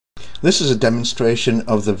This is a demonstration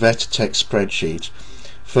of the VetaText spreadsheet.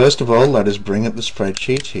 First of all, let us bring up the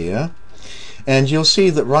spreadsheet here, and you'll see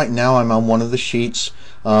that right now I'm on one of the sheets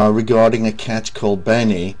regarding a cat called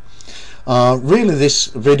Benny. Really, this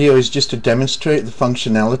video is just to demonstrate the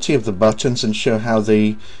functionality of the buttons and show how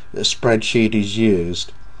the spreadsheet is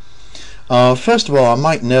used. First of all, I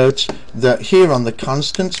might note that here on the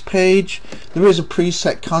constants page there is a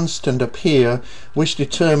preset constant up here which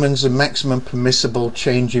determines the maximum permissible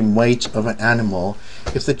change in weight of an animal.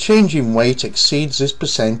 If the change in weight exceeds this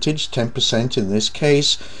percentage, 10% in this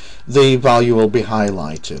case, the value will be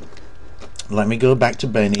highlighted. Let me go back to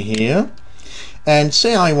Benny here, and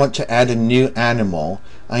say I want to add a new animal.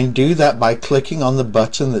 I can do that by clicking on the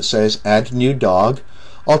button that says Add New Dog.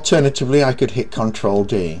 Alternatively, I could hit Ctrl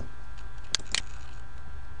D.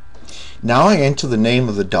 Now I enter the name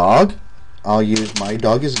of the dog. I'll use my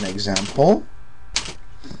dog as an example,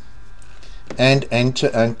 and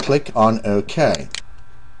enter and click on OK.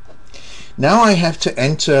 Now I have to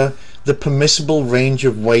enter the permissible range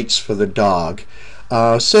of weights for the dog.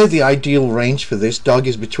 Say the ideal range for this dog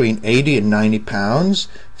is between 80 and 90 pounds.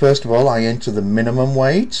 First of all, I enter the minimum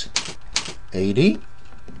weight, 80.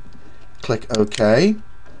 Click OK.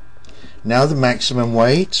 Now the maximum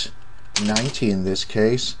weight, 90 in this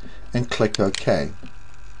case, and click OK.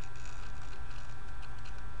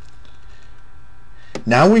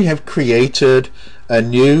 Now we have created a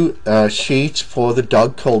new sheet for the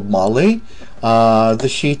dog called Molly. The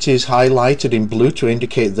sheet is highlighted in blue to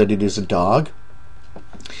indicate that it is a dog,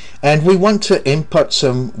 and we want to input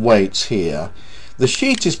some weights here. The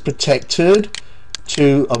sheet is protected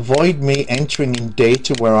to avoid me entering in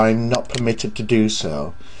data where I'm not permitted to do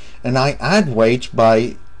so, and I add weight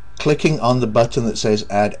by clicking on the button that says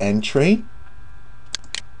Add Entry,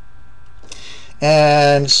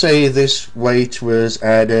 and say this weight was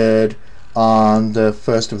added on the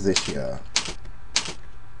 1st of this year.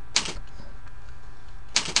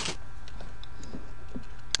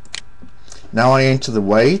 Now I enter the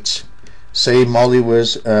weight. Say Molly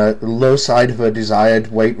was low side of her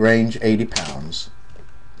desired weight range, 80 pounds.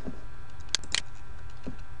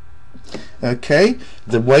 Okay,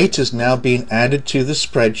 the weight has now been added to the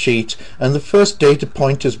spreadsheet, and the first data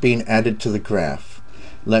point has been added to the graph.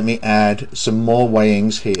 Let me add some more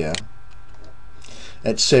weighings here.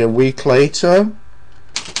 Let's say a week later,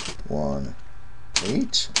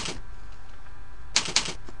 8.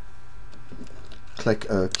 Click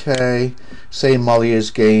OK. Say Molly has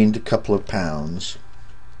gained a couple of pounds.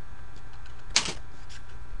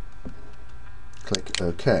 Click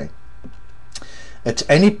OK. At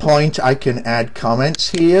any point I can add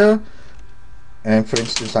comments here, and for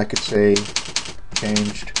instance I could say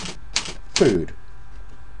changed food.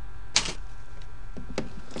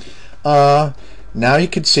 Now you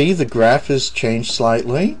can see the graph has changed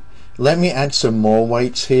slightly. Let me add some more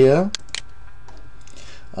weights here.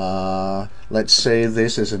 Let's say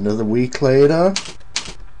this is another week later.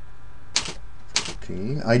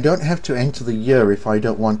 15. I don't have to enter the year if I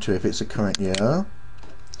don't want to, if it's a current year.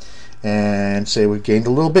 And say we've gained a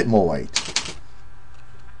little bit more weight.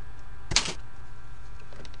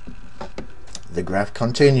 The graph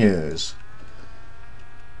continues.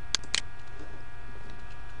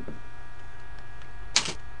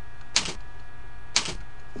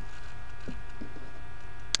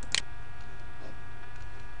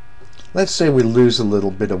 Let's say we lose a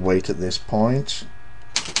little bit of weight at this point,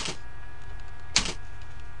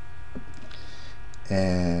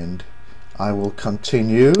 and I will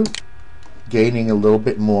continue gaining a little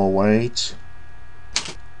bit more weight.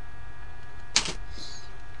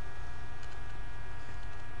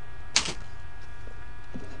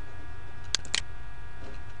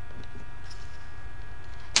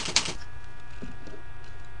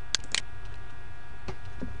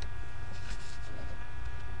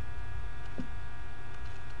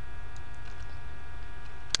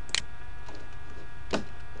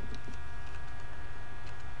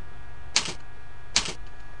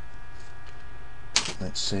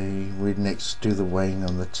 Let's see, we'd next do the weighing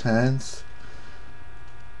on the 10th.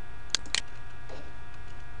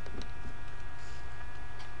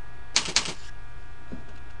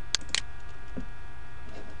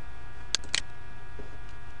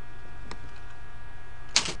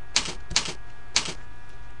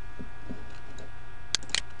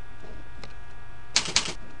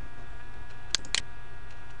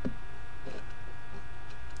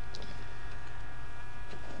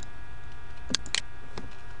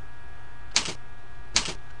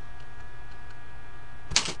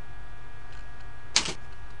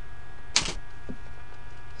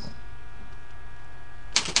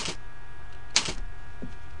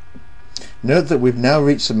 Note that we've now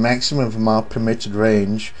reached the maximum of our permitted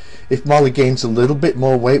range. If Molly gains a little bit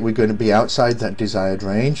more weight, we're going to be outside that desired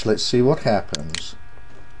range. Let's see what happens.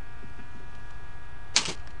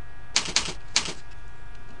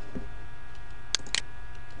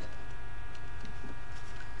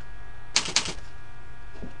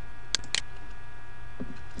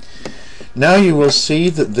 Now you will see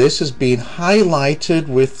that this has been highlighted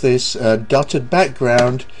with this dotted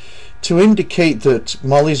background to indicate that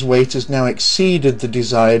Molly's weight has now exceeded the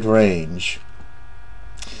desired range.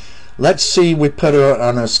 Let's see, we put her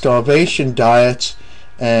on a starvation diet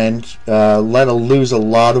and let her lose a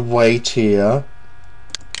lot of weight here.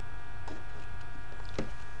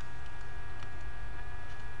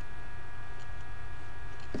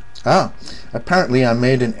 Apparently I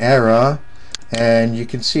made an error, and you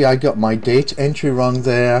can see I got my date entry wrong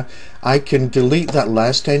there. I can delete that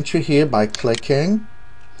last entry here by clicking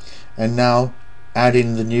and now add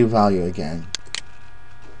in the new value again.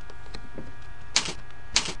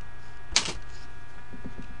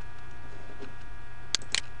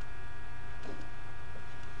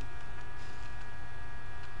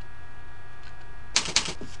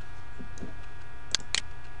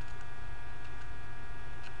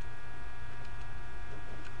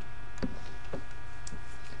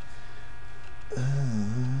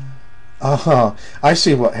 I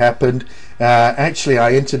see what happened. Actually,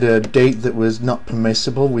 I entered a date that was not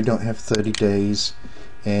permissible. We don't have 30 days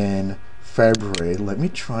in February. Let me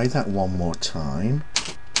try that one more time.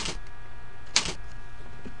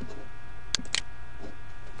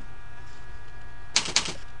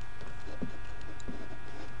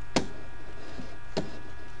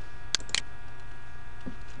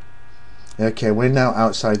 Okay, we're now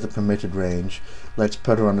outside the permitted range. Let's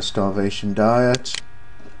put her on a starvation diet.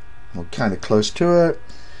 We're kind of close to it.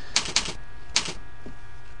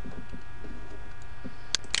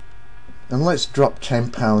 And let's drop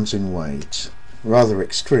 10 pounds in weight. Rather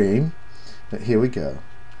extreme, but here we go.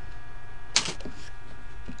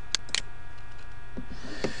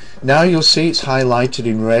 Now you'll see it's highlighted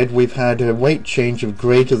in red. We've had a weight change of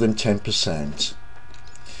greater than 10%.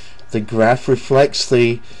 The graph reflects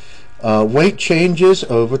the weight changes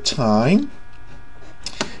over time.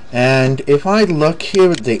 And if I look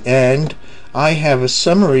here at the end, I have a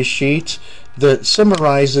summary sheet that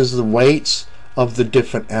summarizes the weights of the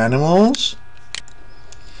different animals.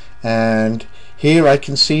 And here I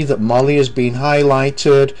can see that Molly has been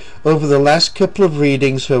highlighted. Over the last couple of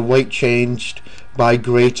readings, her weight changed by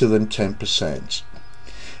greater than 10%.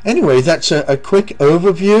 Anyway, that's a quick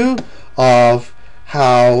overview of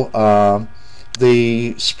how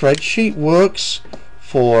the spreadsheet works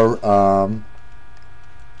for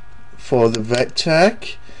the vet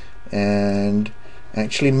tech. And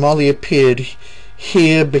actually Molly appeared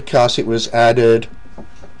here because it was added.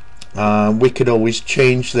 We could always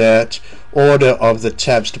change that order of the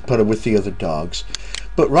tabs to put her with the other dogs,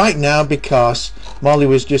 but right now, because Molly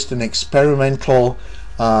was just an experimental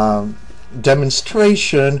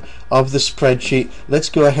demonstration of the spreadsheet, let's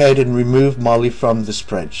go ahead and remove Molly from the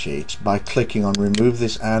spreadsheet by clicking on remove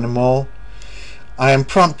this animal. I am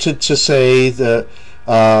prompted to say that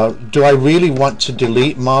do I really want to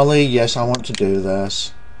delete Molly? Yes, I want to do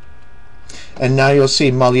this. And now you'll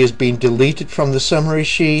see Molly has been deleted from the summary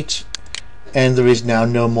sheet, and there is now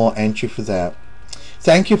no more entry for that.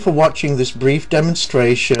 Thank you for watching this brief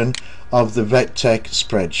demonstration of the VetTech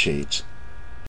spreadsheet.